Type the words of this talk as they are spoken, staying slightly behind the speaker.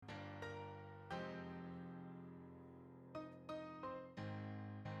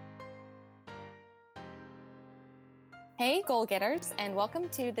Hey, goal getters, and welcome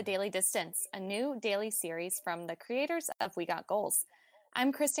to The Daily Distance, a new daily series from the creators of We Got Goals.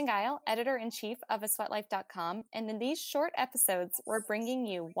 I'm Kristen Guile, editor in chief of asweatlife.com, and in these short episodes, we're bringing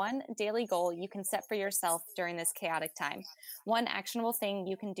you one daily goal you can set for yourself during this chaotic time. One actionable thing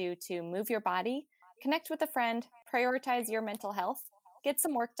you can do to move your body, connect with a friend, prioritize your mental health, get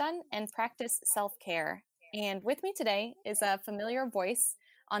some work done, and practice self care. And with me today is a familiar voice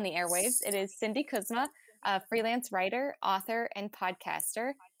on the airwaves. It is Cindy Kuzma, a freelance writer, author, and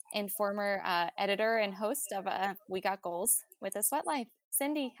podcaster, and former editor and host of We Got Goals with a Sweat Life.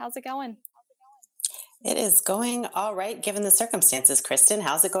 Cindy, how's it going? It is going all right given the circumstances, Kristen.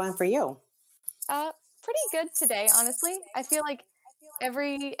 How's it going for you? Uh, Pretty good today, honestly. I feel like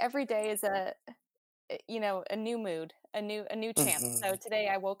every day is a new mood, a new chance. So hmm today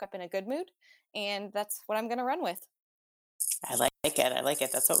I woke up in a good mood, and that's what I'm gonna run with. I like it. I like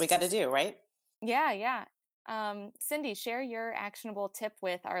it. That's what we got to do, right? Yeah, yeah. Cindy, share your actionable tip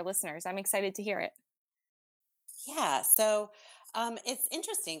with our listeners. I'm excited to hear it. Yeah. So it's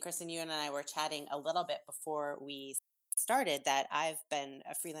interesting, Kristen. You and I were chatting a little bit before we started that I've been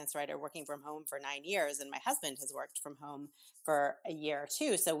a freelance writer working from home for 9 years, and my husband has worked from home for a year or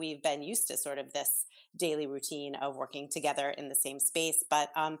two. So we've been used to sort of this daily routine of working together in the same space.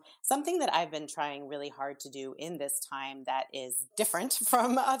 But something that I've been trying really hard to do in this time that is different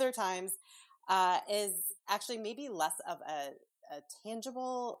from other times is actually maybe less of a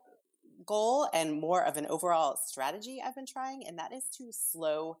tangible goal and more of an overall strategy I've been trying, and that is to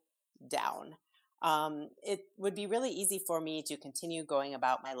slow down. It would be really easy for me to continue going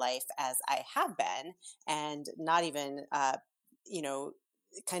about my life as I have been and not even, you know,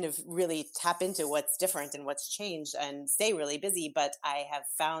 kind of really tap into what's different and what's changed and stay really busy. But I have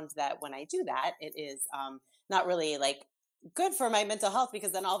found that when I do that, it is not really like good for my mental health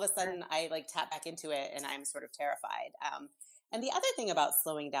because then all of a sudden I like tap back into it and I'm sort of terrified. And the other thing about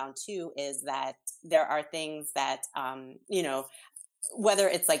slowing down too is that there are things that, whether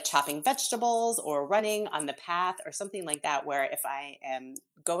it's like chopping vegetables or running on the path or something like that, where if I am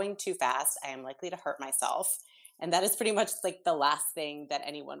going too fast, I am likely to hurt myself. And that is pretty much like the last thing that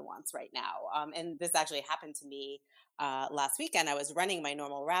anyone wants right now. And this actually happened to me last weekend. I was running my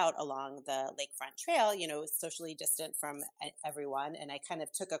normal route along the lakefront trail, socially distant from everyone. And I kind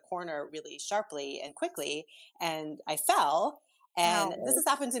of took a corner really sharply and quickly, and I fell. And this Ow. has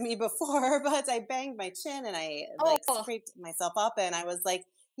happened to me before, but I banged my chin and I like Oh, scraped myself up. And I was like,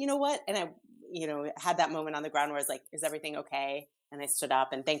 you know what? And I, had that moment on the ground where I was like, is everything okay? And I stood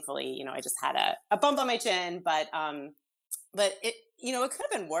up, and thankfully, I just had a bump on my chin, but it, it could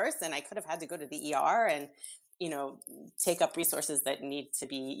have been worse, and I could have had to go to the ER and, you know, take up resources that need to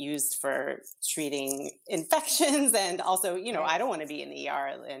be used for treating infections. And also, right. I don't want to be in the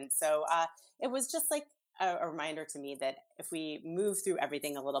ER. And so it was just like a reminder to me that if we move through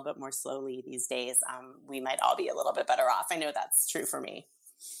everything a little bit more slowly these days, we might all be a little bit better off. I know that's true for me.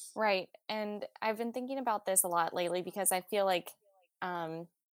 Right. And I've been thinking about this a lot lately because I feel like um,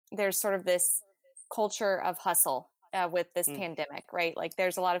 there's sort of this culture of hustle with this Mm. pandemic, right? Like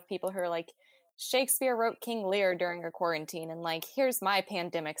there's a lot of people who are like, Shakespeare wrote King Lear during a quarantine, and like, here's my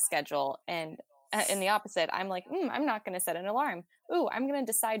pandemic schedule. And in the opposite, I'm like, I'm not going to set an alarm. Ooh, I'm going to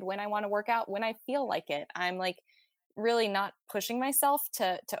decide when I want to work out when I feel like it. I'm like, really not pushing myself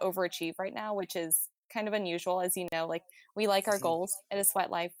to overachieve right now, which is kind of unusual. As you know, like we like our Mhm. goals at a sweat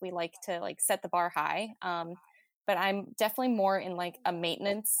life. We like to like set the bar high. But I'm definitely more in like a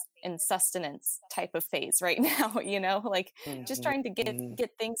maintenance and sustenance type of phase right now, like just Mhm. trying to get Mhm.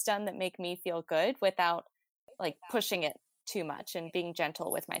 get things done that make me feel good without like pushing it too much and being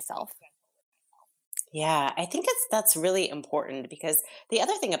gentle with myself. Yeah, I think that's really important because the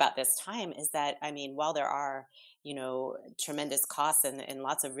other thing about this time is that, I mean, while there are, tremendous costs and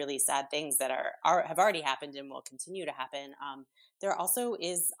lots of really sad things that are have already happened and will continue to happen, there also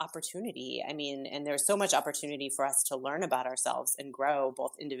is opportunity. I mean, and there's so much opportunity for us to learn about ourselves and grow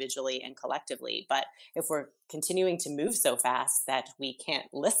both individually and collectively. But if we're continuing to move so fast that we can't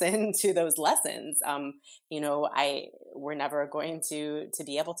listen to those lessons, I we're never going to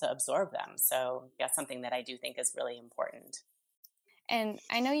be able to absorb them. So that's something that I do think is really important. And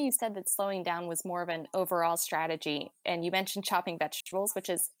I know you said that slowing down was more of an overall strategy, and you mentioned chopping vegetables, which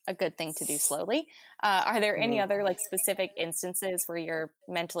is a good thing to do slowly. Are there any Mhm. other like specific instances where you're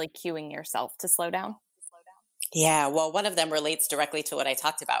mentally cueing yourself to slow down? Yeah, well, one of them relates directly to what I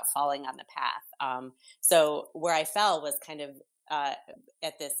talked about, falling on the path. So where I fell was kind of uh,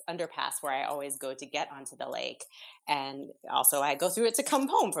 at this underpass where I always go to get onto the lake, and also I go through it to come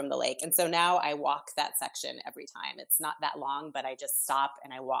home from the lake. And so now I walk that section every time. It's not that long, but I just stop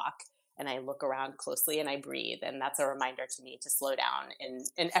and I walk. and I look around closely and I breathe. And that's a reminder to me to slow down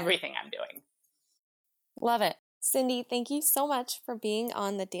in everything I'm doing. Love it. Cindy, thank you so much for being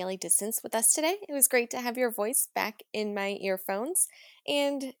on the Daily Distance with us today. It was great to have your voice back in my earphones,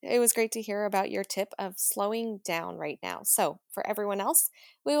 and it was great to hear about your tip of slowing down right now. So, for everyone else,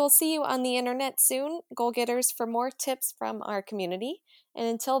 we will see you on the internet soon, goal getters, for more tips from our community. And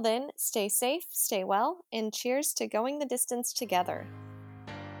until then, stay safe, stay well, and cheers to going the distance together.